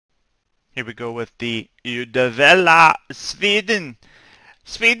Here we go with the Uddevalla, Sweden.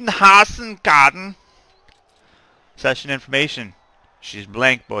 Sweden Hasengarten. Session information. She's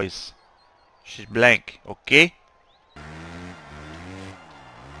blank, boys. She's blank, okay?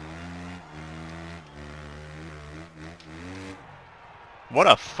 What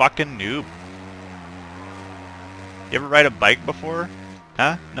a fucking noob. You ever ride a bike before?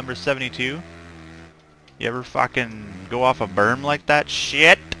 Huh? Number 72? You ever fucking go off a berm like that?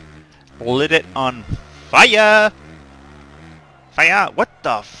 Shit! Lit it on fire! Fire! What the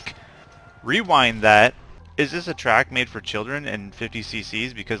f... Rewind that. Is this a track made for children and 50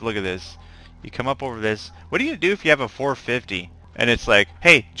 cc's? Because look at this. You come up over this. What are you gonna do if you have a 450? And it's like,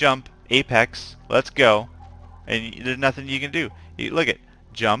 hey, jump, apex, let's go. And there's nothing you can do. You look at,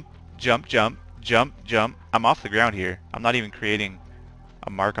 jump, jump, jump, jump, jump. I'm off the ground here. I'm not even creating a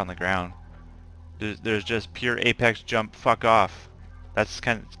mark on the ground. There's just pure apex jump, fuck off. That's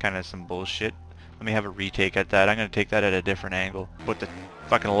kind of some bullshit. Let me have a retake at that. I'm gonna take that at a different angle. But the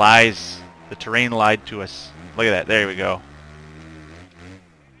fucking lies, the terrain lied to us. Look at that. There we go.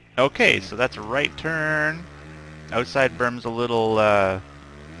 Okay, so that's a right turn. Outside berm's a little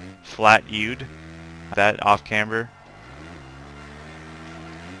flat U'd. That off camber.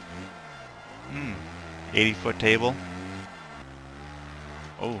 80-foot table.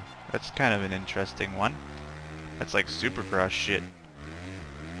 Oh, that's kind of an interesting one. That's like Supercross shit.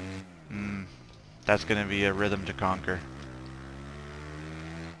 That's gonna be a rhythm to conquer.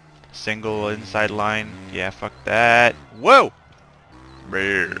 Single inside line. Yeah, fuck that. Whoa!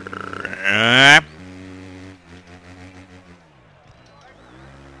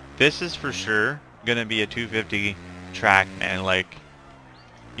 This is for sure gonna be a 250 track, man. Like,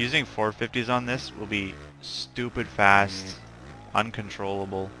 using 450s on this will be stupid fast,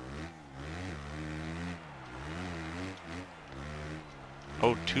 uncontrollable.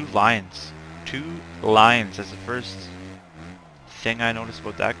 Oh, two lines. 2 lines. That's the first thing I noticed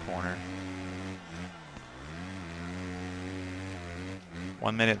about that corner.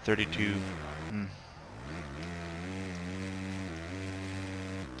 1 minute 32.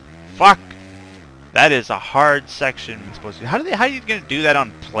 Fuck! That is a hard section. Supposed to. How are you gonna do that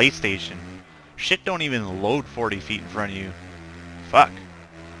on PlayStation? Shit don't even load 40 feet in front of you. Fuck.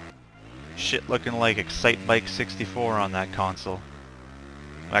 Shit looking like Excitebike 64 on that console.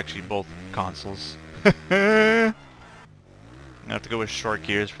 Actually, both consoles. I'm gonna have to go with short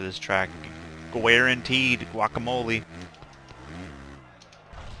gears for this track. Guaranteed guacamole.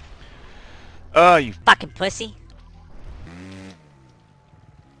 Oh, you fucking pussy.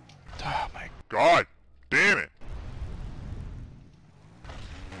 Oh my god damn it.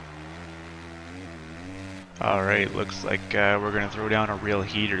 Alright, looks like we're gonna throw down a real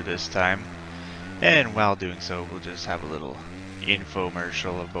heater this time. And while doing so, we'll just have a little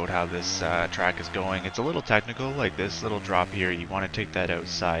infomercial about how this track is going. It's a little technical, like this little drop here. You want to take that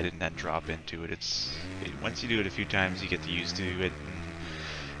outside and then drop into it. Once you do it a few times, you get used to it.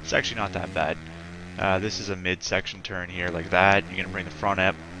 It's actually not that bad. This is a mid-section turn here, like that. You're gonna bring the front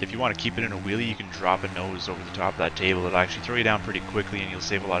up. If you want to keep it in a wheelie, you can drop a nose over the top of that table. It'll actually throw you down pretty quickly, and you'll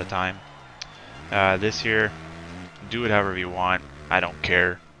save a lot of time. This here, do it however you want. I don't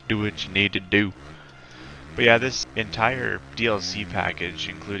care. Do what you need to do. But yeah, this entire DLC package,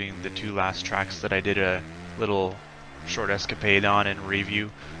 including the 2 last tracks that I did a little short escapade on and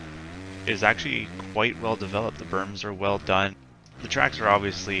review, is actually quite well developed. The berms are well done. The tracks are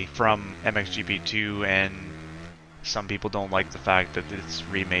obviously from MXGP 2, and some people don't like the fact that it's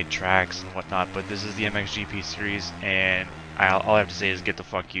remade tracks and whatnot, but this is the MXGP series, and all I have to say is get the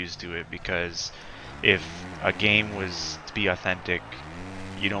fuck used to it, because if a game was to be authentic,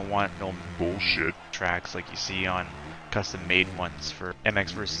 you don't want no bullshit tracks like you see on custom made ones for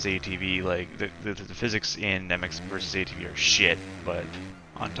MX versus ATV. Like the physics in MX versus ATV are shit, but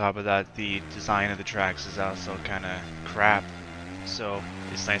on top of that, the design of the tracks is also kind of crap. So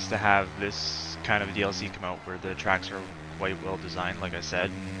it's nice to have this kind of DLC come out where the tracks are quite well designed, like I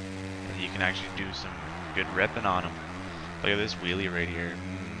said, and you can actually do some good ripping on them. Look at this wheelie right here.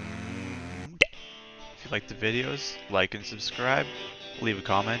 If you like the videos, like and subscribe. Leave a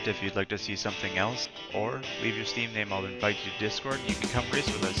comment if you'd like to see something else, or leave your Steam name. I'll invite you to Discord. You can come race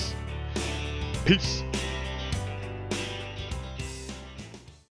with us. Peace!